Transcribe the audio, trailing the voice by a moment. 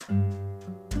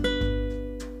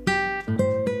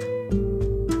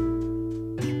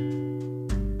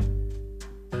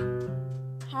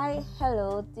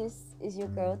It's your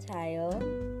girl Tayo.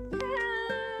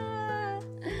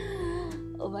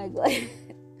 Oh my god.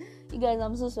 You guys,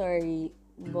 I'm so sorry,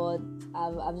 but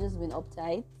I've just been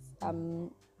uptight.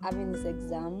 I'm having this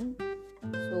exam,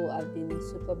 so I've been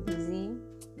super busy,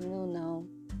 now.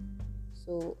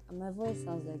 So my voice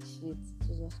sounds like shit.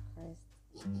 Jesus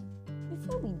Christ.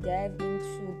 Before we dive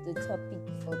into the topic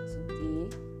for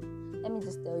today, let me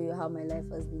just tell you how my life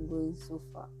has been going so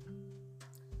far.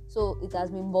 So it has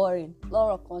been boring.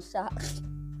 Laura Consha.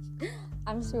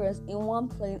 I'm serious. In one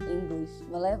plain English,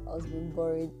 my life has been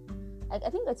boring. I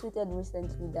think I tweeted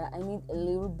recently that I need a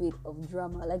little bit of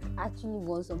drama. Like, I actually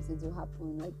want something to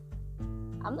happen. Like,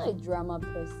 I'm not a drama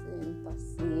person per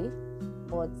se,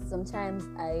 but sometimes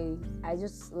I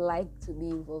just like to be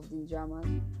involved in dramas.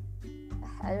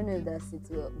 I don't know if that's it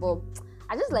well, but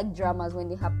I just like dramas when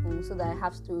they happen so that I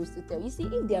have stories to tell. You see,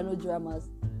 if there are no dramas,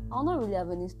 I'll not really have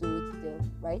any story to tell,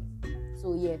 right?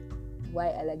 So yeah, why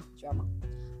I like drama.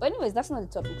 But anyways, that's not the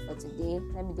topic for today.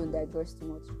 Let me don't digress too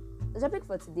much. The topic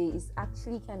for today is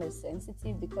actually kind of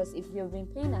sensitive because if you've been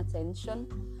paying attention,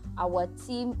 our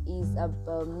team is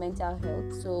about mental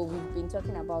health. So we've been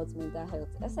talking about mental health,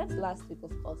 except last week,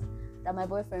 of course, that my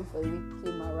boyfriend for a week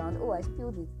came around. Oh, I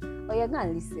spilled it. Oh, you're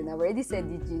gonna listen. I've already said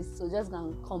the gist, so just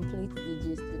gonna complete the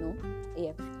gist,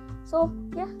 Yeah. So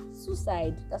yeah,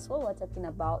 suicide. That's what we're talking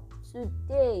about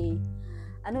today.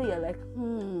 I know you're like,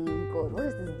 God, what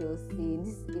is this girl saying?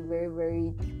 This is a very,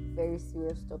 very, very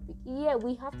serious topic. Yeah,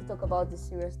 we have to talk about this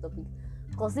serious topic.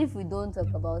 Because if we don't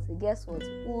talk about it, guess what?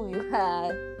 Who you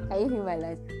are? Can you hear my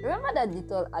lines? Remember that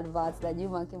little advert that you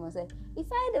man came and said, if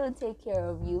I don't take care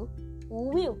of you, who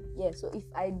will? Yeah, so if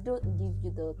I don't give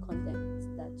you the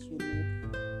content that you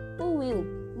need, who will?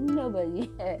 Nobody.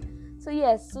 So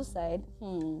yes, suicide.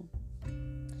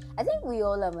 I think we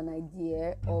all have an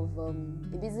idea of a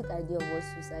basic idea of what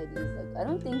suicide is. Like, I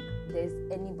don't think there's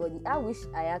anybody. I wish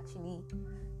I actually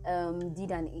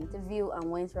did an interview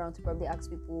and went around to probably ask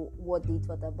people what they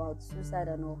thought about suicide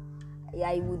and all.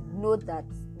 I would know that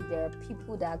there are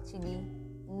people that actually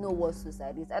know what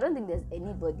suicide is. I don't think there's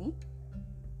anybody,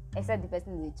 except the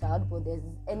person is a child, but there's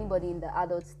anybody in the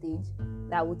adult stage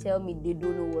that will tell me they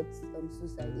don't know what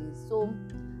suicide is. So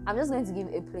I'm just going to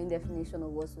give a plain definition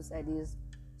of what suicide is.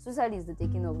 Suicide is the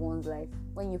taking of one's life,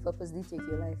 when you purposely take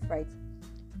your life, right?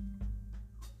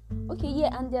 Okay,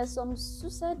 yeah, and there are some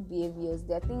suicide behaviors.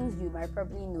 There are things you might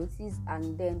probably notice,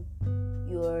 and then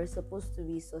you're supposed to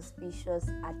be suspicious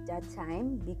at that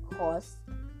time because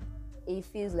it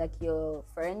feels like your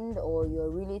friend or your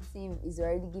relative is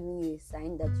already giving you a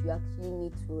sign that you actually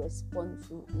need to respond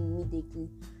to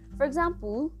immediately. For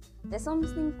example, there's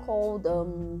something called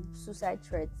suicide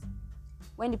threats.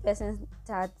 When the person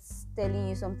starts telling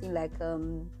you something like,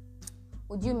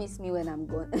 would you miss me when I'm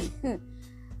gone?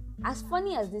 As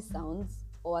funny as this sounds,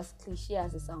 or as cliche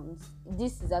as it sounds,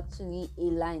 this is actually a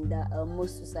line that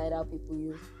most suicidal people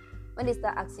use. When they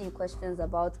start asking you questions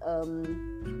about,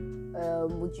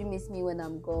 would you miss me when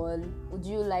I'm gone? Would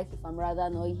you like if I'm rather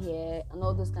not here? And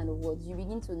all those kind of words, you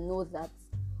begin to know that.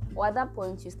 Or at that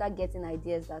point, you start getting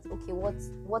ideas that, okay, what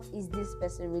is this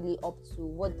person really up to?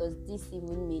 What does this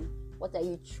even mean? What are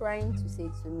you trying to say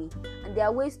to me? And there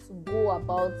are ways to go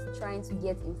about trying to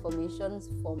get information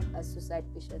from a suicide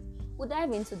patient. We'll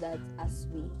dive into that as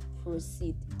we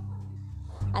proceed.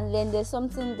 And then there's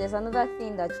another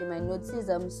thing that you might notice,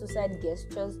 suicide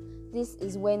gestures. This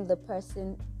is when the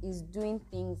person is doing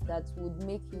things that would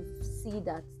make you see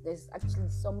that there's actually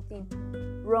something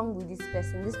wrong with this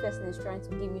person. This person is trying to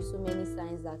give you so many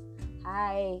signs that,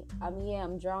 hi, I'm here,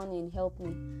 I'm drowning, help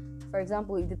me. For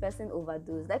example, if the person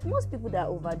overdosed, like most people that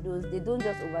overdose, they don't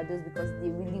just overdose because they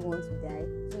really want to die.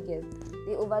 You get?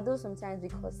 They overdose sometimes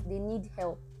because they need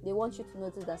help. They want you to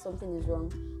notice that something is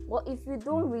wrong. Well, if you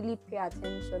don't really pay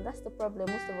attention, that's the problem.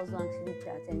 Most of us don't actually pay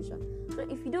attention. So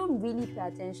if you don't really pay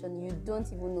attention, you don't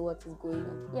even know what is going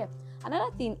on. Yeah.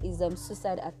 Another thing is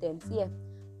suicide attempts. Yeah.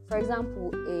 For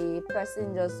example, a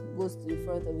person just goes to the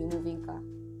front of a moving car.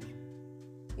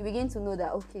 You begin to know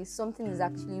that, okay, something is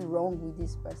actually wrong with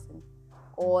this person.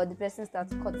 Or the person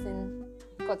starts cutting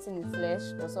the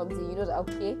flesh or something. You know that,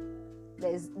 okay,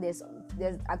 there's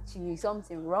actually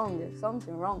something wrong. There's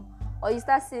something wrong. Or you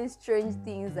start saying strange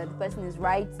things that the person is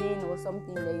writing or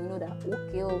something that you know that,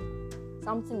 okay,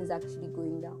 something is actually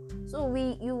going down. So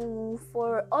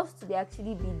for us to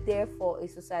actually be there for a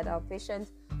suicidal patient,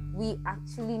 we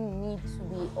actually need to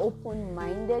be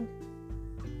open-minded.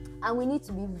 And we need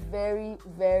to be very,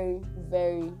 very,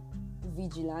 very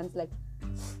vigilant. Like,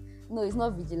 no, it's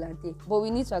not vigilante, but we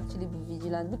need to actually be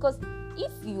vigilant. Because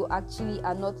if you actually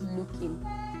are not looking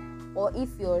or if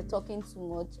you're talking too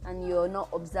much and you're not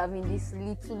observing these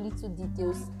little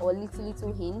details or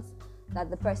little hints that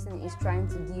the person is trying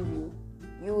to give you,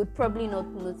 you would probably not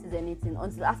notice anything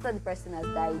until after the person has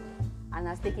died and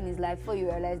has taken his life, before you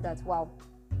realize that, wow,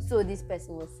 so this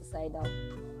person was suicidal.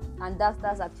 And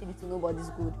that's actually to nobody's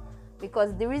good,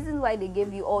 because the reason why they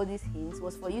gave you all these hints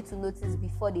was for you to notice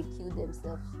before they killed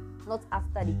themselves, not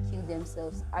after they killed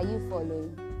themselves. Are you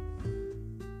following?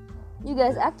 You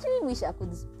guys, I actually wish I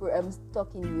could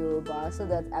talk in Yoruba so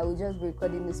that I would just be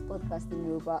recording this podcast in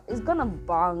Yoruba. It's gonna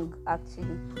bang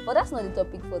actually, but that's not the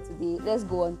topic for today. Let's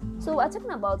go on. So we're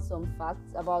talking about some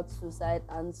facts about suicide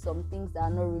and some things that are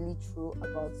not really true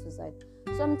about suicide.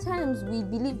 Sometimes we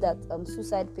believe that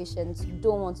suicide patients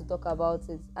don't want to talk about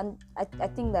it, and I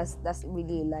think that's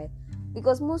really a lie,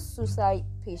 because most suicide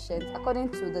patients, according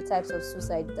to the types of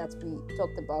suicide that we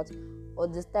talked about, or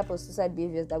the type of suicide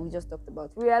behaviors that we just talked about,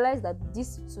 realize that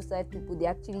these suicide people, they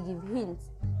actually give hints.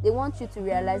 They want you to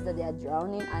realize that they are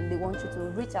drowning, and they want you to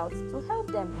reach out to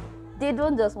help them. They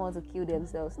don't just want to kill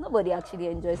themselves. Nobody actually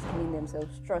enjoys killing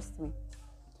themselves, trust me.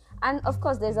 And of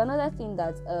course, there's another thing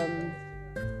that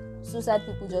suicide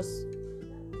people just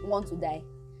want to die,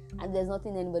 and there's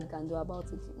nothing anybody can do about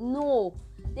it. No,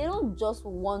 they don't just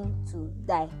want to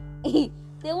die.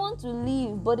 They want to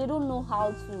live, but they don't know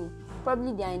how to.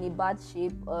 Probably they are in a bad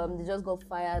shape. They just got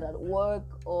fired at work,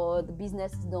 or the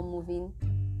business is not moving.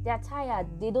 They are tired.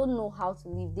 They don't know how to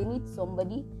live. They need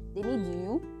somebody. They need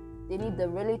you. They need the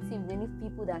relative. They need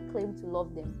people that claim to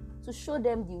love them, to show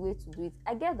them the way to do it.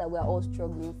 I get that we're all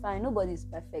struggling. Fine, nobody is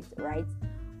perfect, right?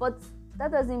 But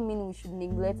that doesn't mean we should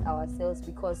neglect ourselves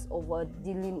because of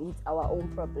dealing with our own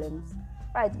problems,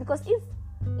 right? Because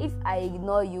if I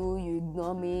ignore you, you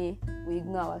ignore me, we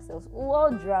ignore ourselves, we'll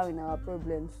all drown in our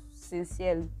problems,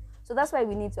 sincerely. So that's why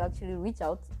we need to actually reach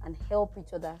out and help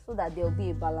each other so that there'll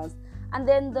be a balance. And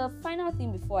then the final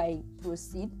thing before I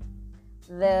proceed,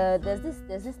 there's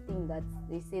this thing that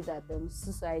they say that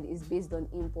suicide is based on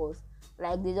impulse.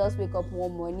 Like they just wake up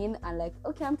one morning and like,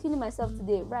 okay, I'm killing myself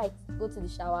today, right? Go to the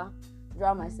shower,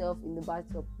 drown myself in the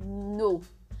bathtub. No,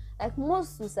 like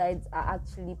most suicides are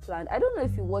actually planned. I don't know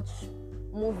if you watch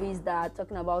movies that are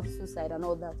talking about suicide and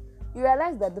all that, you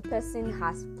realize that the person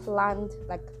has planned,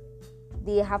 like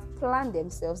they have planned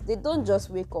themselves. They don't just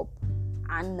wake up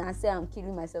and say I'm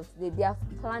killing myself today. They have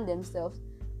planned themselves.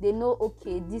 They know,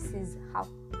 okay, this is how.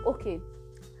 Okay,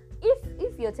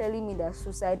 if you're telling me that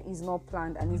suicide is not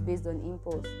planned and is based on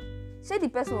impulse, say the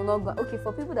person will not go. Okay,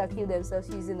 for people that kill themselves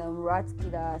using a rat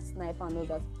killer, sniper and all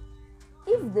that,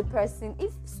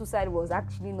 if suicide was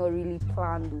actually not really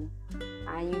planned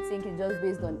and you think it's just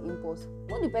based on impulse,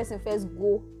 when the person first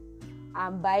go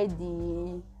and buy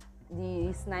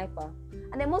the sniper,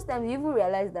 and then most times you even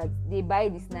realize that they buy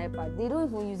the sniper, they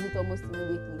don't even use it almost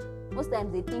immediately. Most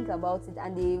times they think about it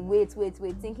and they wait,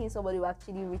 thinking somebody will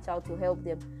actually reach out to help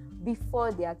them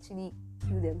before they actually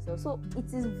kill themselves. So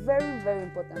it is very, very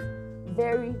important,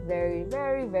 very, very,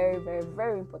 very, very, very,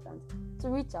 very important to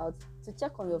reach out, to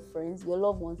check on your friends, your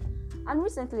loved ones. And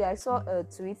recently I saw a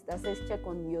tweet that says check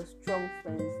on your strong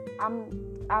friends.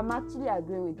 I'm actually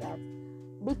agreeing with that,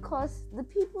 because the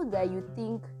people that you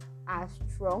think are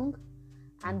strong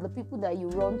and the people that you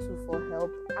run to for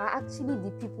help are actually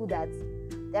the people that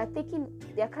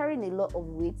they are carrying a lot of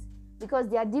weight, because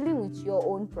they are dealing with your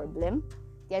own problem,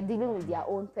 they are dealing with their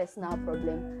own personal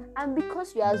problem, and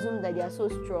because you assume that they are so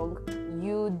strong,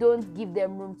 you don't give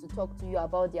them room to talk to you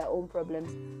about their own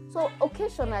problems. So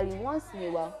occasionally, once in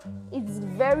a while, it's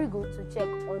very good to check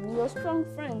on your strong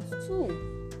friends too.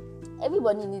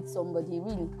 Everybody needs somebody,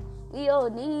 really. We all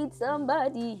need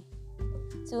somebody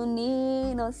to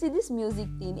lean on. See, this music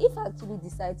thing, if I actually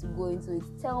decide to go into it,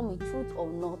 tell me, truth or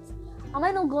not, am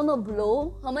I not gonna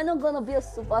blow? Am I not gonna be a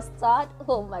superstar?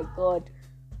 Oh my god.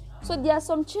 So there are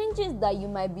some changes that you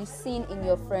might be seeing in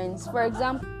your friends. For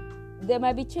example, there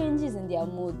might be changes in their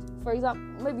mood. For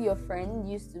example, maybe your friend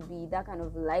used to be that kind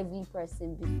of lively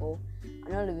person before,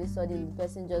 and all of a sudden the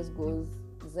person just goes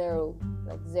zero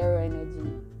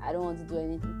energy. I don't want to do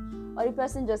anything. Or the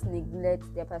person just neglects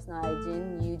their personal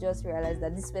hygiene. You just realize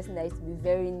that this person that used to be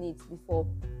very neat before,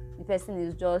 the person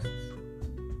is just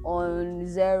on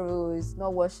zero, is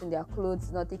not washing their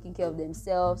clothes, not taking care of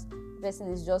themselves. The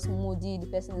person is just moody, the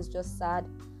person is just sad.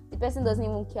 The person doesn't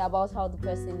even care about how the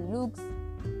person looks.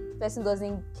 The person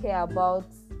doesn't care about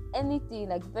anything.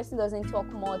 Like the person doesn't talk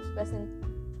much.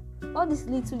 All these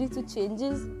little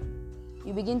changes,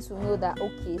 you begin to know that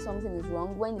okay, something is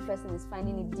wrong. When the person is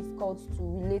finding it difficult to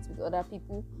relate with other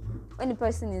people, when the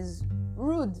person is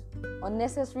rude,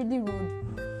 unnecessarily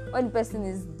rude, when the person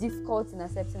is difficult in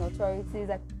accepting authorities,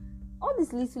 like all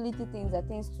these little things are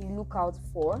things to look out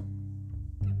for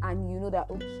and you know that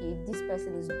okay, this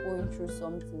person is going through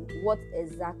something. What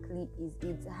exactly is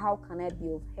it? How can I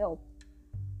be of help?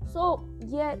 So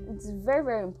yeah, it's very,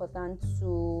 very important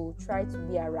to try to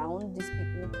be around these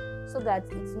people so that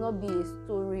it's not be a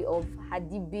story of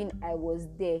had it been I was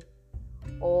there,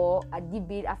 or had it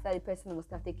been after the person must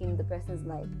have taken the person's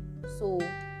life. So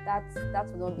that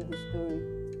will not be the story.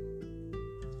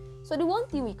 So the one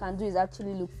thing we can do is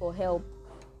actually look for help.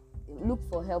 Look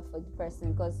for help for the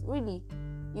person, because really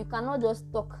you cannot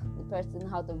just talk the person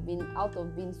out of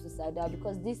being suicidal,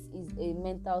 because this is a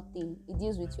mental thing. It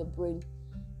deals with your brain.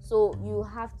 So you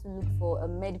have to look for a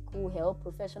medical help,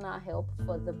 professional help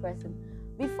for the person.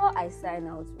 Before I sign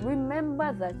out,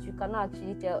 remember that you cannot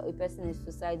actually tell a person is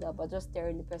suicidal by just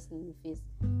staring the person in the face.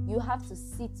 You have to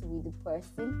sit with the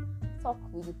person, talk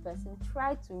with the person,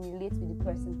 try to relate with the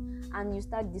person, and you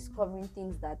start discovering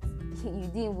things that you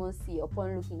didn't even see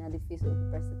upon looking at the face of the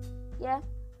person. Yeah,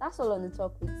 that's all on the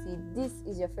Talk with T. This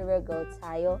is your favorite girl,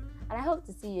 Tayo, and I hope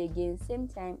to see you again same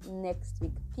time next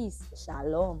week. Peace.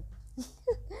 Shalom.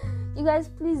 You guys,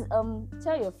 please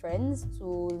tell your friends to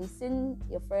listen,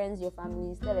 your friends, your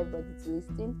families, tell everybody to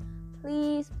listen.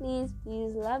 Please, please,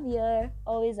 please, love you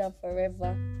always and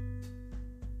forever.